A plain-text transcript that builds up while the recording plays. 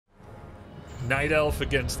Night Elf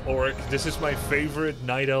against Orc. This is my favorite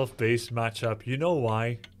Night Elf based matchup. You know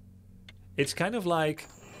why? It's kind of like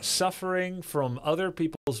suffering from other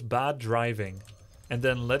people's bad driving and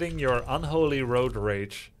then letting your unholy road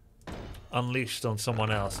rage unleashed on someone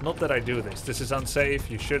else. Not that I do this. This is unsafe.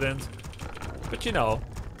 You shouldn't. But you know,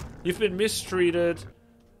 you've been mistreated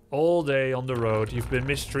all day on the road. You've been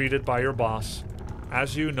mistreated by your boss.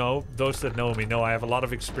 As you know, those that know me know I have a lot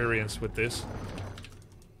of experience with this.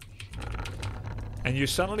 And you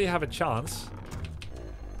suddenly have a chance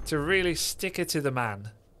to really stick it to the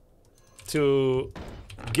man. To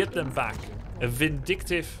get them back. A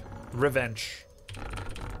vindictive revenge.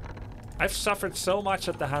 I've suffered so much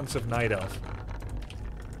at the hands of Night Elf.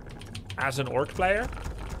 As an Orc player,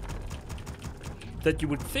 that you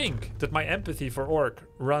would think that my empathy for Orc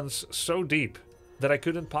runs so deep that I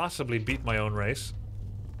couldn't possibly beat my own race.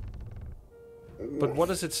 But what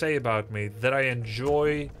does it say about me? That I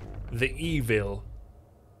enjoy the evil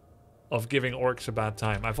of giving Orcs a bad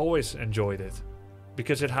time. I've always enjoyed it.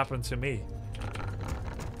 Because it happened to me.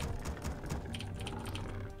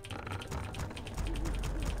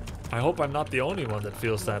 I hope I'm not the only one that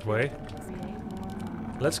feels that way.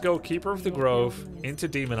 Let's go Keeper of the Grove into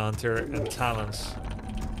Demon Hunter and Talons.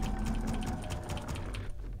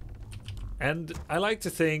 And I like to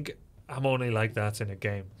think I'm only like that in a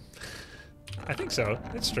game. I think so.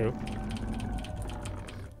 It's true.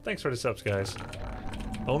 Thanks for the subs, guys.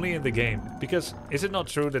 Only in the game. Because is it not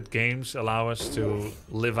true that games allow us to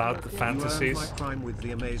live out the fantasies? My crime with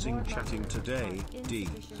the amazing chatting today, D.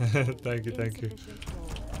 Thank you, thank you.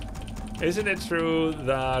 Isn't it true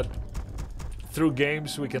that through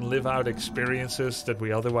games we can live out experiences that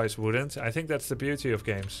we otherwise wouldn't? I think that's the beauty of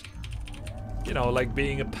games. You know, like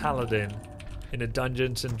being a paladin in a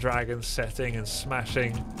Dungeons and Dragons setting and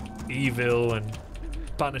smashing evil and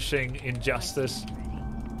punishing injustice.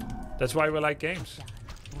 That's why we like games.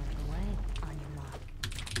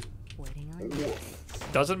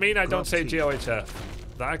 Doesn't mean I don't say GOHF.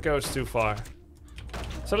 That goes too far.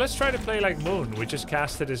 So let's try to play like Moon. We just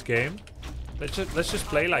casted his game. Let's just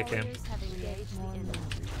play like him.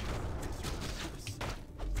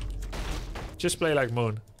 Just play like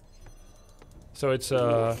Moon. So it's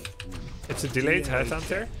a delayed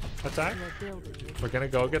headhunter attack. We're gonna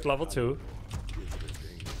go get level 2.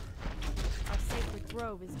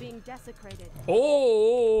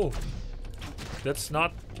 Oh, that's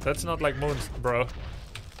not like Moon's, bro.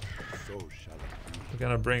 We're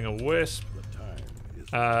gonna bring a wisp.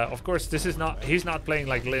 Of course, this is not. He's not playing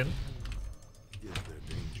like Lin.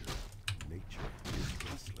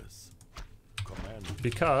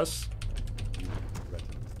 Because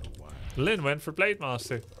Lin went for Blade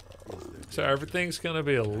Master. So everything's gonna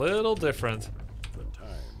be a little different.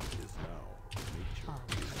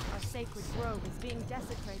 Our sacred grove is being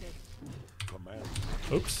desecrated.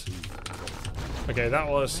 Oops. Okay, that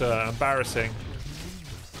was embarrassing.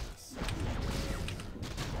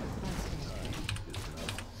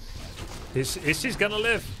 Is she gonna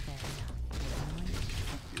live?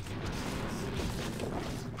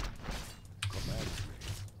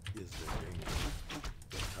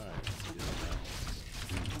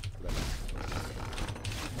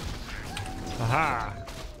 Aha!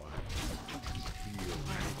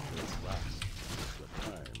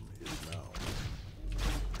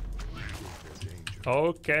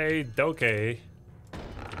 Okay, okay.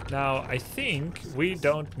 Now, I think we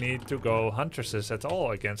don't need to go Huntresses at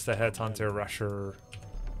all against the Headhunter Rusher.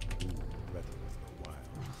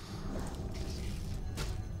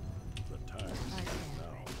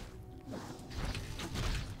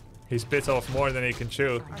 He's bit off more than he can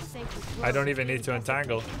chew. I don't even need to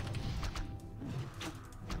entangle.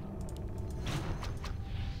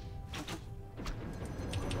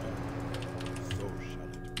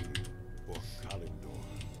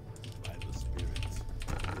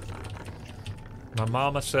 My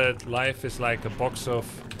mama said life is like a box of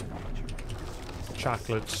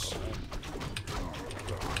chocolates.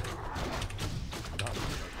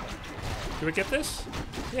 Do we get this?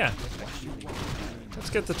 Yeah.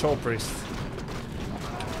 Let's get the Troll Priest.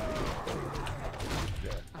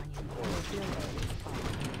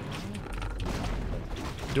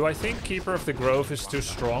 Do I think Keeper of the Grove is too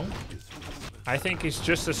strong? I think he's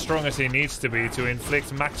just as strong as he needs to be to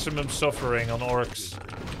inflict maximum suffering on orcs.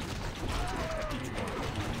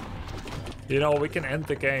 You know, we can end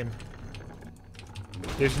the game.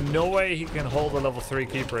 There's no way he can hold a level 3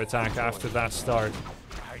 Keeper attack after that start.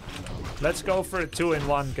 Let's go for a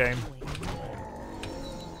 2-in-1 game.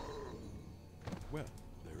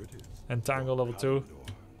 Entangle level 2.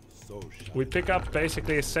 We pick up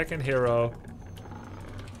basically a second hero.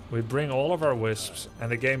 We bring all of our wisps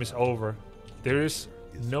and the game is over. There is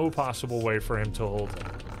no possible way for him to hold.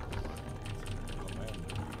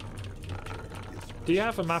 Do you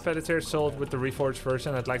have a map editor sold with the Reforged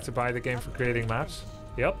version? I'd like to buy the game for creating maps.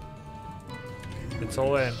 Yep. It's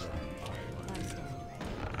all in.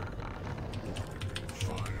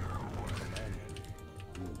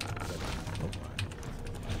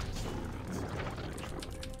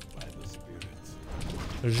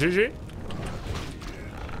 GG.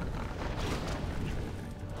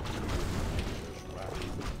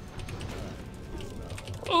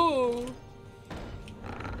 Oh.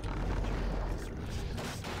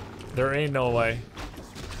 There ain't no way.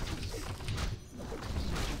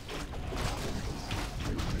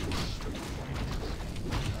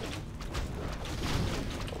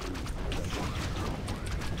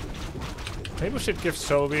 Maybe we should give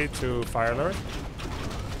Sobi to Firelord.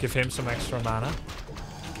 Give him some extra mana.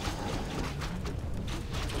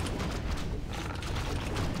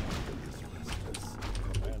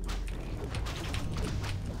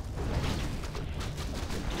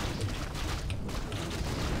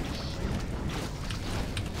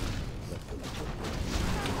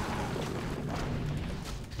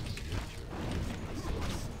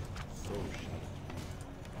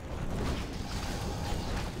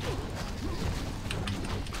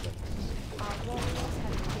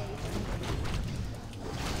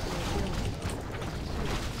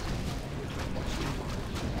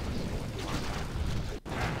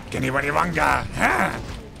 Wanga! Ha!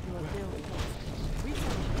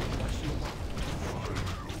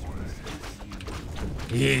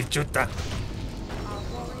 Chuta!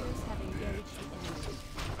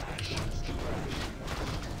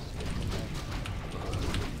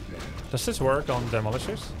 Does this work on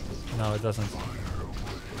demolishers? No, it doesn't.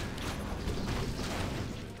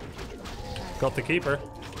 Got the keeper.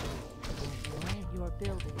 Your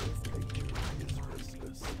building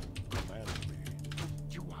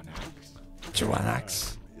You want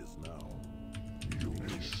axe?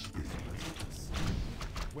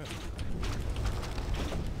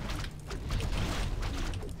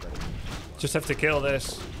 Just have to kill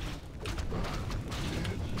this.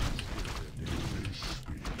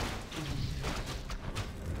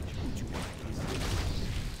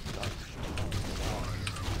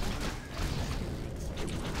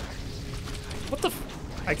 What the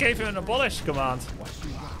f— I gave him an abolish command.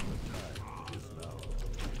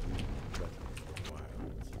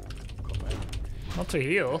 Not to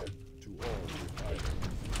heal.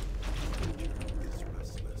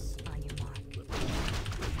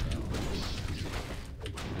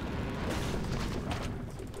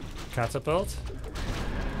 Catapult.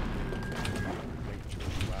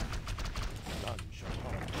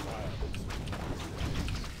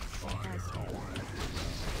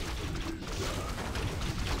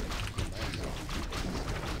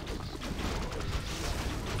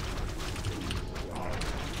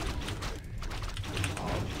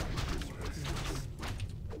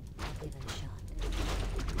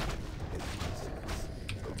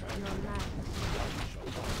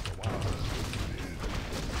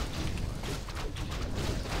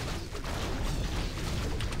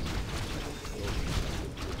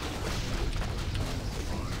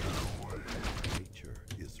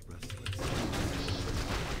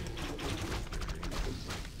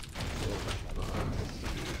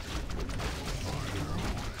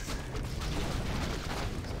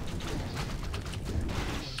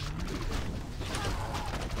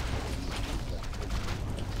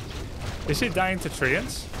 Is he dying to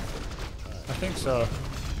treants? I think so.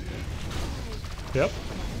 Yep.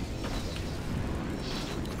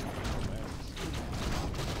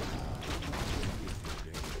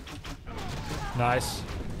 Nice.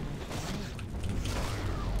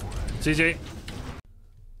 GG.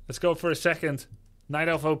 Let's go for a second. Night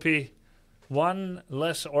Elf OP. One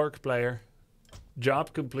less orc player.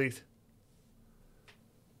 Job complete.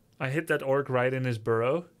 I hit that orc right in his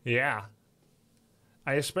burrow. Yeah.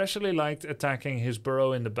 I especially liked attacking his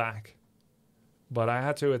burrow in the back. But I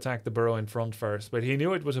had to attack the burrow in front first. But he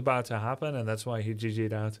knew it was about to happen, and that's why he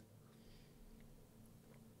GG'd out.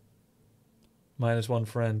 -1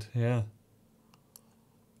 friend, yeah.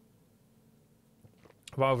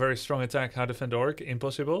 Wow, very strong attack. How defend orc?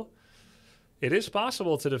 Impossible. It is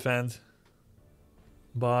possible to defend.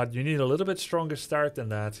 But you need a little bit stronger start than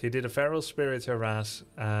that. He did a Feral Spirit harass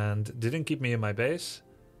and didn't keep me in my base.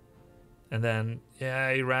 And then,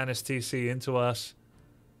 yeah, he ran his TC into us.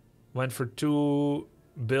 Went for 2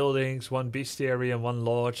 buildings, 1 bestiary and 1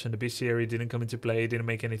 lodge. And the bestiary didn't come into play. He didn't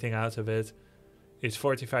make anything out of it. His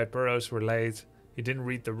 45 burrows were late. He didn't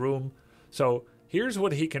read the room. So here's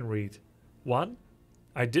what he can read. 1,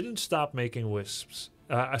 I didn't stop making wisps.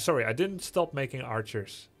 Sorry, I didn't stop making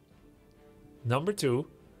archers. Number 2,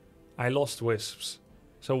 I lost wisps.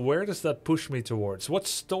 So where does that push me towards? What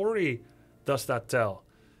story does that tell?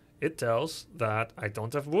 It tells that I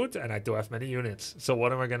don't have wood and I do have many units. So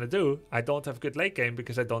what am I going to do? I don't have good late game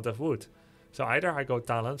because I don't have wood. So either I go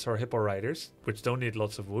talents or hippo riders, which don't need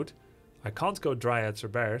lots of wood. I can't go dryads or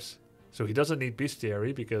bears. So he doesn't need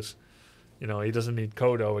bestiary because, you know, he doesn't need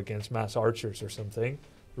Kodo against mass archers or something.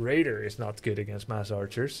 Raider is not good against mass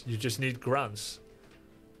archers. You just need grunts.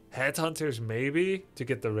 Headhunters maybe to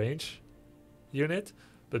get the range unit.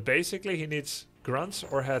 But basically he needs grunts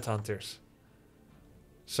or headhunters.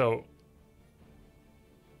 So,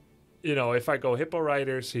 you know, if I go hippo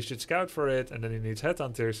riders, he should scout for it, and then he needs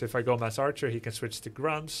headhunters. If I go mass archer, he can switch to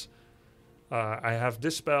grunts. I have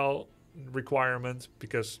dispel requirement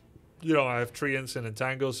because, you know, I have treants and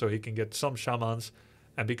entangles, so he can get some shamans.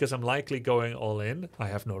 And because I'm likely going all in, I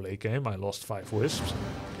have no late game. I lost 5 wisps.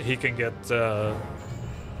 He can get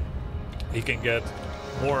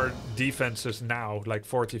more defenses now, like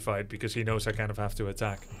fortified, because he knows I kind of have to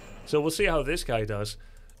attack. So we'll see how this guy does.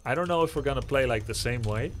 I don't know if we're gonna play like the same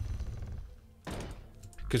way,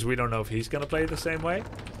 because we don't know if he's gonna play the same way.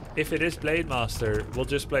 If it is Blade Master, we'll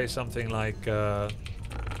just play something like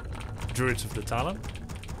Druids of the Talon,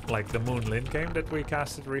 like the Moon Lin game that we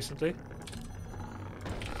casted recently.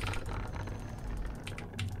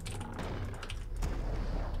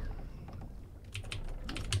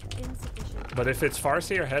 But if it's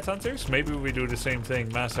Farsi or Headhunters, maybe we do the same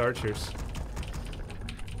thing, Mass Archers.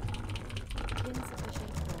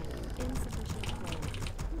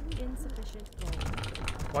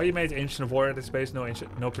 Why you made Ancient of War at its base,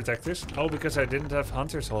 no protectors? Oh, because I didn't have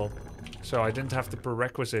Hunter's Hall. So I didn't have the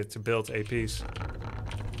prerequisite to build APs.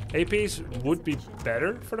 APs would be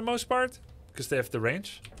better for the most part, because they have the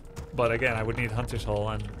range. But again, I would need Hunter's Hall,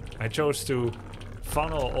 and I chose to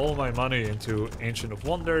funnel all my money into Ancient of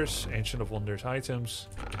Wonders items.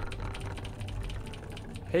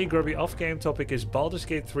 Hey Grubby, off-game topic, is Baldur's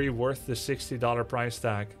Gate 3 worth the $60 price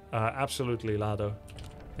tag? Absolutely, Lado.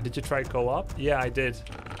 And did you try co-op? Yeah, I did.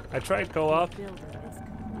 I tried co-op,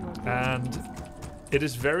 and it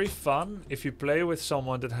is very fun if you play with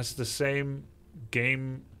someone that has the same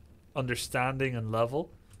game understanding and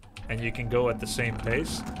level, and you can go at the same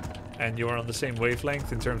pace, and you are on the same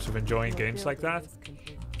wavelength in terms of enjoying games like that.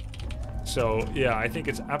 So yeah, I think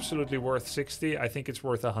it's absolutely worth 60. I think it's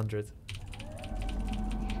worth 100.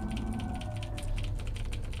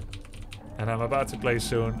 And I'm about to play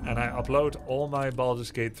soon, and I upload all my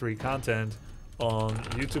Baldur's Gate 3 content on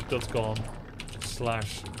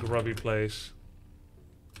youtube.com/grubbyplays,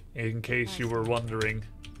 in case you were wondering.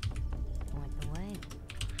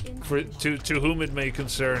 To whom it may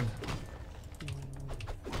concern.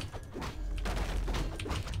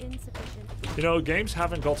 You know, games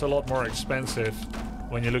haven't got a lot more expensive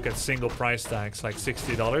when you look at single price tags, like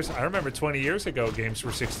 $60. I remember 20 years ago games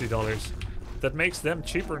were $60. That makes them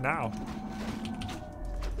cheaper now.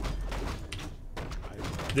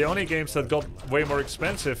 The only games that got way more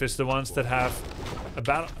expensive is the ones that have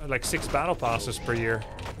like 6 battle passes per year.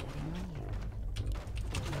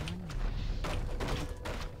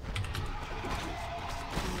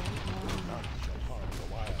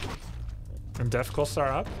 And dev costs are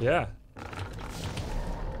up? Yeah.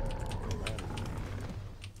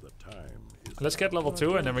 Let's get level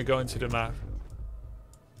 2 and then we go into the map.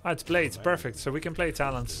 Ah, it's Blades, perfect. So we can play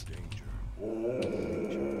talents.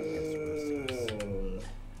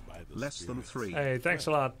 Less than 3. Hey, thanks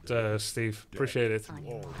a lot, Steve. Appreciate it.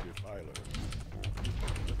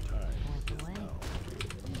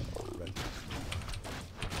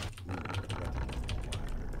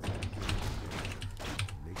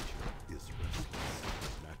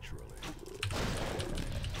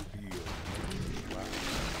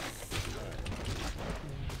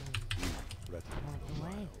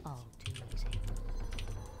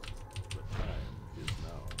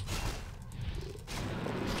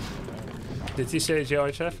 Did he say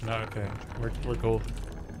GOHF? No, okay. We're cool.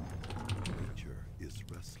 Nature is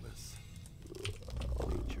restless.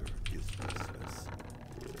 Nature is restless.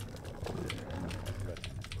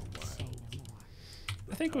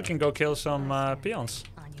 I think we can go kill some peons.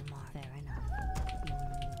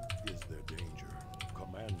 Is there danger?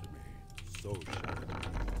 Command me. So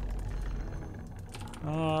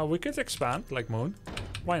shall We could expand, like Moon.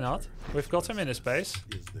 Why not? We've got him in his base.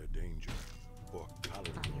 Is there danger? Or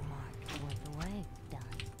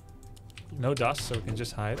No dust, so we can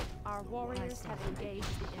just hide. Our warriors have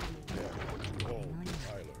engaged the enemy.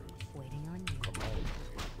 waiting on you. Command me.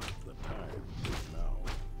 The time is now.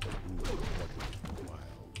 Who will protect the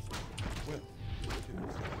wilds? Well, it is.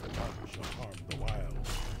 None shall harm the wilds.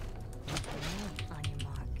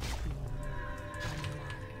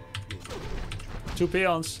 2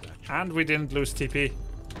 peons. And we didn't lose TP.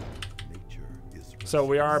 Nature is So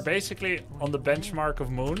we are basically on the benchmark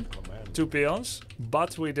of Moon. 2 peons.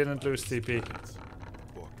 But we didn't lose TP.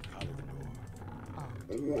 for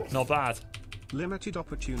Calidor. Not bad. Limited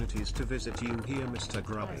opportunities to visit you here, Mr.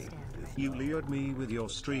 Grubby. You lured me with your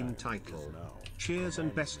stream title. Cheers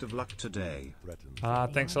and best of luck today. Threatens Ah,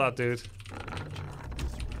 thanks a lot, dude.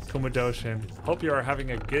 Kumudoshin. Hope you are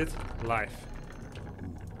having a good life.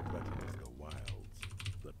 threatens the wilds.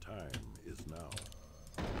 The time is now.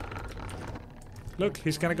 Look,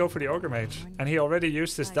 he's gonna go for the Ogre Mage. And he already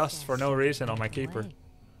used his dust for no reason on my keeper.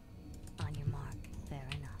 On your mark, fair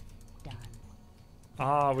enough. Done.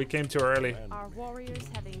 Ah, we came too early. Our warriors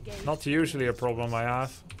have engaged. Not usually a problem I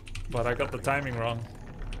have, but I got the timing wrong.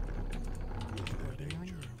 Waiting on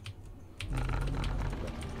you.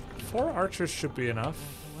 4 archers should be enough.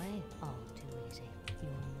 Away, all too easy.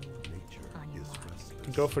 Your move. Nature On your is mark. restless.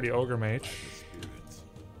 Can go for the Ogre Mage. Spirits.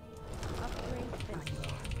 Upgrade finished.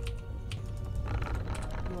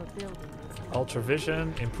 Your building is Ultra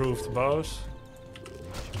Vision, improved bows.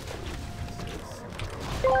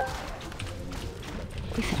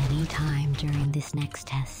 If at any time during this next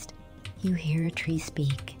test you hear a tree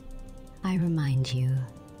speak, I remind you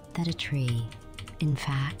that a tree, in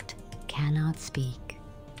fact, cannot speak.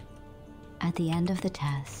 At the end of the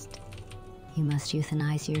test, you must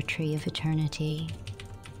euthanize your tree of eternity.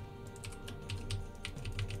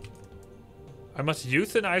 I must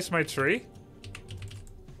euthanize my tree?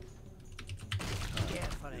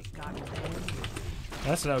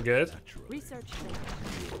 That's no good. research finished.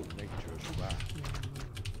 Nature's wrath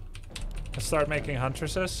Let's start making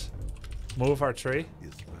huntresses. Move our tree.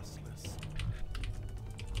 is restless.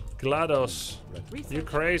 GLaDOS, Research you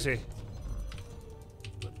crazy.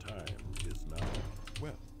 The time is now.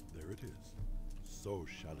 Well, there it is. So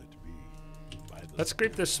shall it be. By the Let's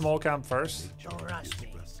creep this small camp first. nature is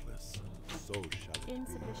restless. So shall it be.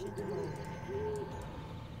 insufficient gold.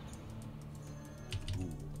 Who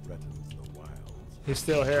threatens the wilds He's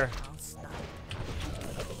still here. is now.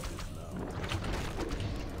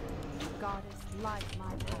 Goddess, light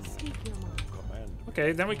my path. Speak your mind. Command.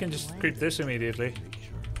 Okay, then we can just creep this immediately.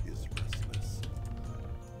 Nature is restless.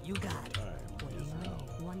 You got it. Time is now.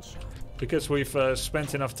 One shot. Because we've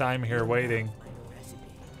spent enough time here waiting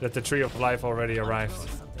that the Tree of Life already arrived.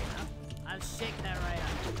 I'll shake that right out.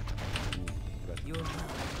 Who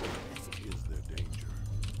threatens is there danger?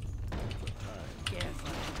 The time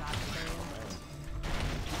Careful, cocktail.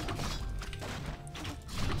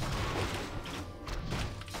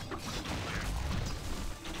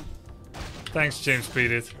 Thanks, James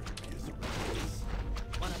Beat It.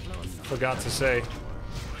 Wanna blow some? Forgot to say.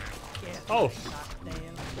 Careful, Oh,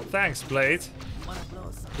 cocktail. thanks, Blade. Wanna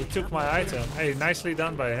blow some? He took my item. Hey, nicely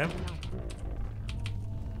done by him.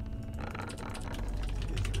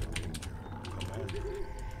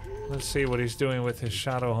 Let's see what he's doing with his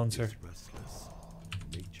Shadow Hunter. restless.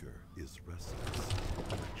 Nature is restless.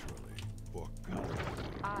 Naturally. For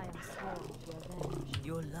Calidor. I am sworn to revenge.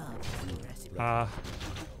 Your love is a recipe. Ah,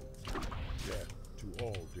 Death to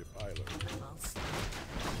all defilers. I'll stop.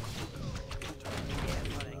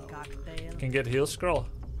 Careful, cocktail. can get heal scroll.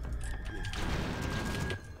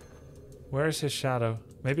 Where is his shadow?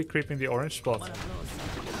 Maybe creeping the orange spot. Wanna blow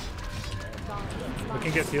some? Goddess, We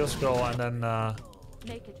can get heal scroll and then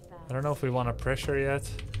make it fast. I don't know if we want to pressure yet.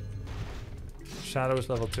 Shadow is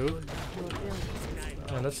level 2. Your building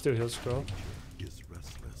is Yeah, let's do heal scroll. Is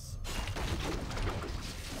restless.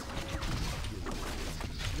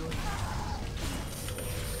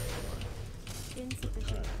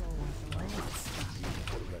 insufficient gold.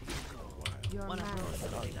 Your Wanna man blow is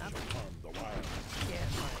something up? On the wild.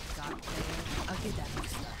 Careful, cocktail. I'll get that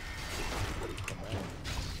mixed up.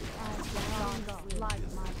 as the goddess, light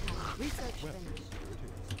my path. Research finished.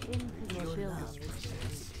 In your building is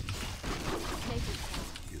make it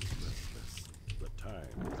fast. Is restless. The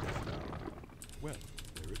time is now. Well,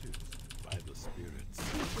 there it is. By the spirits.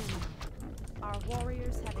 Speak your mind. Our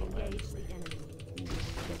warriors have engaged the enemy.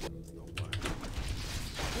 Threatens the wild.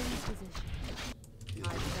 In position. I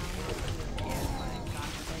shall not fear. Careful,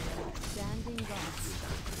 cocktail. Standing guard.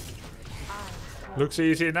 I Looks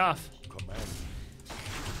easy enough. Command.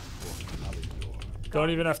 For Calidor. Don't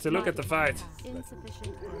even have to look at the fight.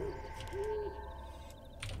 insufficient gold.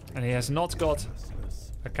 And he has not got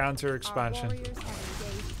Restless. a counter Our expansion. warriors have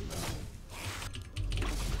engaged the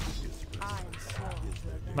enemy. I am sworn to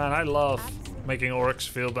revenge. Man, I love making orcs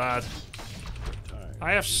feel bad. Time.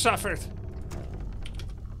 I have suffered.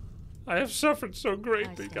 I have suffered so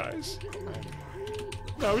greatly, guys.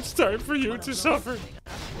 Now it's time for you to suffer.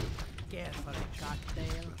 Careful,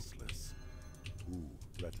 cocktail. Restless. Who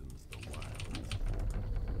threatens the wild?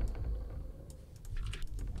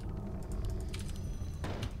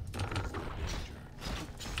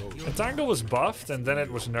 Entangle was buffed and then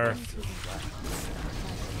it was nerfed.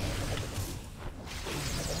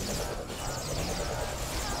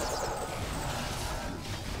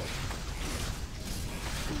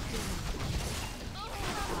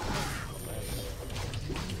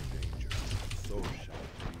 So shall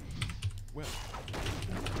it be. Well,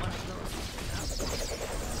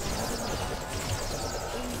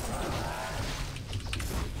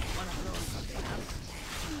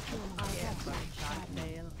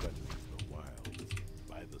 threatens the wild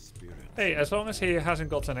by the spirit. Hey, as long as he hasn't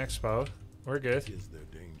got an expo, we're good. Is there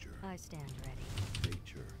danger? I stand ready.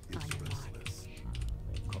 Nature is On your mark. restless.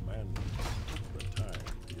 Command. The time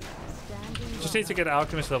is Standing Just need to get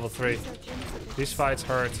Alchemist level 3. These fights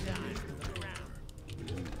hurt.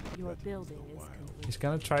 Your building is complete. He's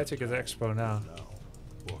gonna try to get expo now. now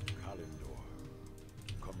for Kalendor.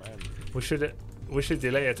 Command. We should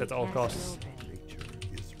delay it at all Can't costs. build ready. Nature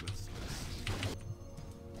is restless.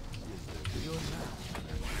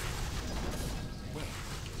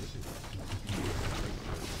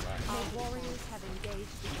 Our warriors have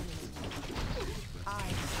engaged the enemy.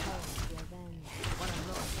 I call to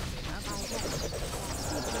revenge.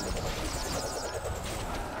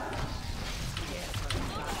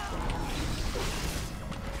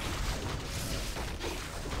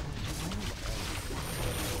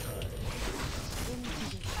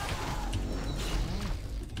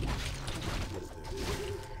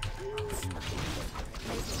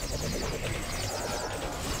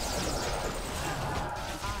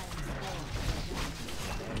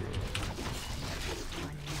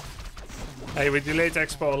 Hey, we delayed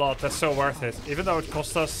expo a lot. That's so worth it. Even though it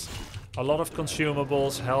cost us a lot of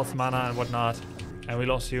consumables, health, mana, and whatnot, and we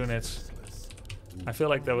lost units. I feel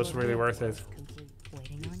like that was really worth it. Complete.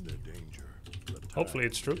 Waiting on you. Danger. The time Hopefully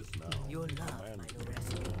it's true. is now. Your love, Command. my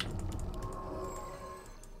recipe.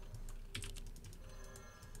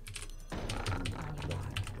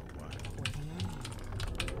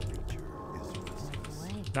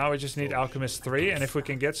 Now we just need Alchemist 3, and if we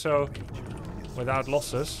can get so without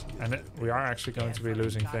losses, and we are actually going to be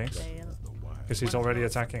losing things, because he's already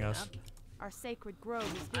attacking us. Our sacred grove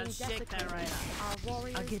is being I'll shake that desecrated. right up. Our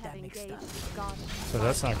warriors get have that mixed engaged up. the goddess. So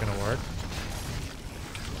that's not gonna work.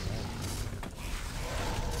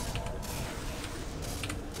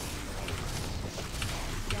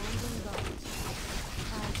 Standing guard.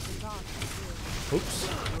 As the gods do.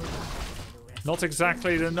 Oops. Not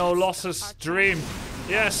exactly the no losses dream.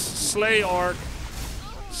 Yes, slay orc.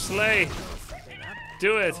 Slay.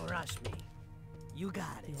 Do it. Don't rush me. You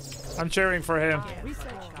got it. I'm cheering for him. Research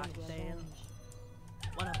Cocktail.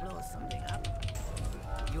 Wanna blow something up?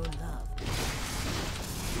 Your love.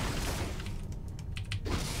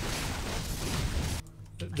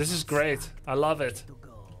 This is great. I love it. To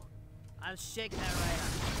go. I'll shake that right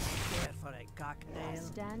up. Care for a cocktail?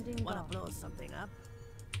 Standing Wanna guard. blow something up?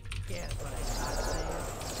 Care for a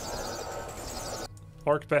cocktail?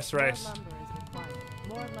 Orc best More race. lumber is required.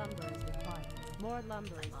 More lumber is required. More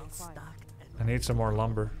lumber is All required. stocked I and need some more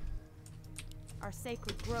lumber. Our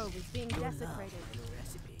sacred grove is being your love, desecrated. your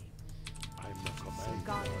recipe. I'm the commander.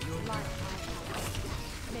 Goddess, light my house.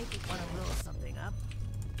 Make it Wanna blow something up?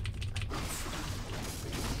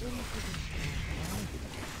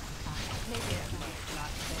 Care for a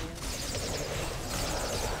cocktail?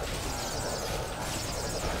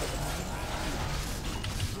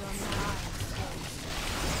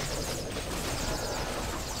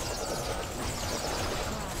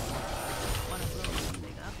 Wanna blow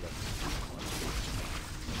something up?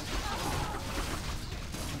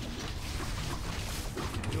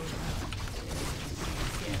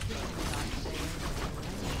 Care for a cocktail?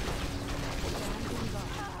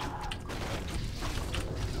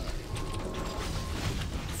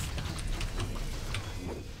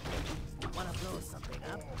 Wanna blow something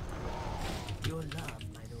up? Your love,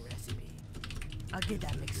 my new recipe. I'll get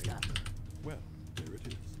that mixed up. Well, there it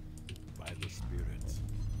is. By the spirits.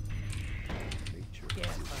 Nature Care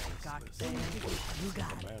is for a restless. cocktail? You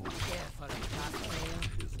got it. Care for a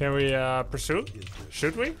cocktail? Can we pursue?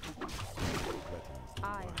 Should we?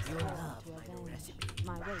 I am Your sworn love, to my new avenge. recipe.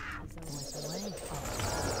 My weight is away.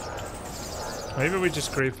 Maybe we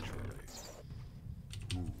just creep.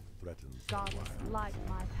 Who threatens the Goddess, wild? light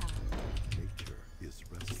my path. Nature is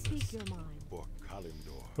restless. Speak your mind. For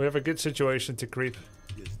Kalendor. We have a good situation to creep.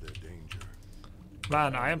 Is there danger?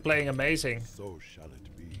 Man, I am playing amazing So shall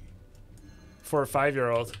it be. for a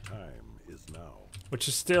 5-year-old, Time is now. which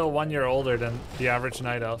is still 1 year older than the average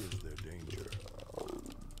night elf. Is there danger?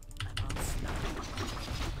 I'm unstoppable.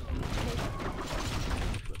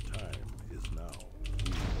 The time is now.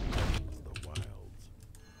 Who threatens the wilds?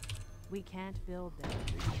 We can't build them.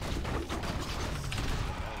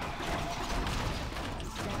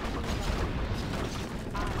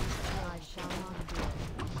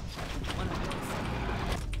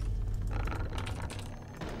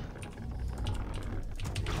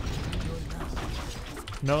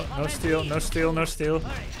 No, no steal, no steal, no steal.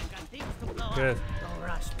 Hurry, I got things to blow Good. up. Don't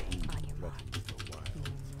rush me. On your mark.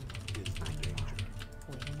 On your mark.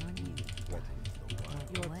 Waiting on you.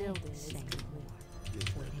 Your Away. building is Say complete. no more.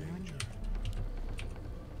 Waiting on you.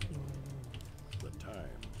 Your move. The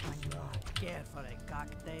time On your mark. Care for a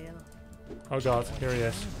cocktail? Oh god, here he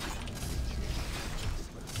is.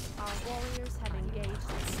 Our warriors have engaged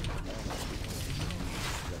the enemy.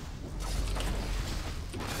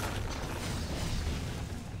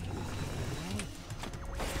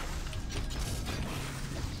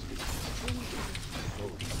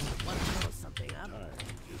 Want to blow something up?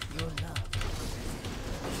 Your love.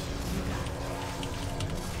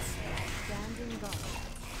 Standing guard.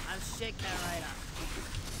 I'll shake that right up.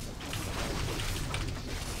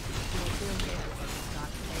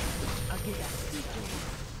 I'll give that to you.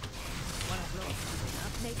 Want to blow something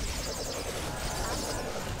up? Make it.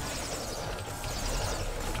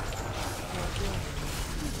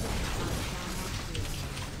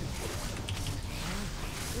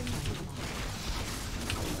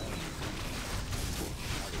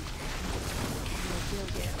 Your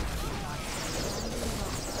building.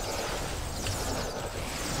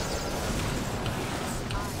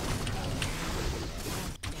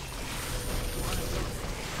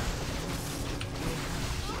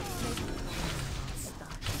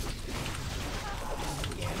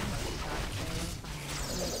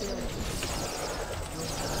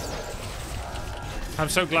 I'm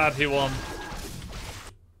so glad he won.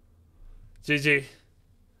 GG.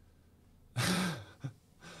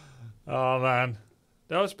 Oh man,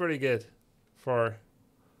 that was pretty good for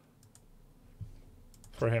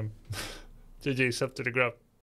him. GG, sub to the grub.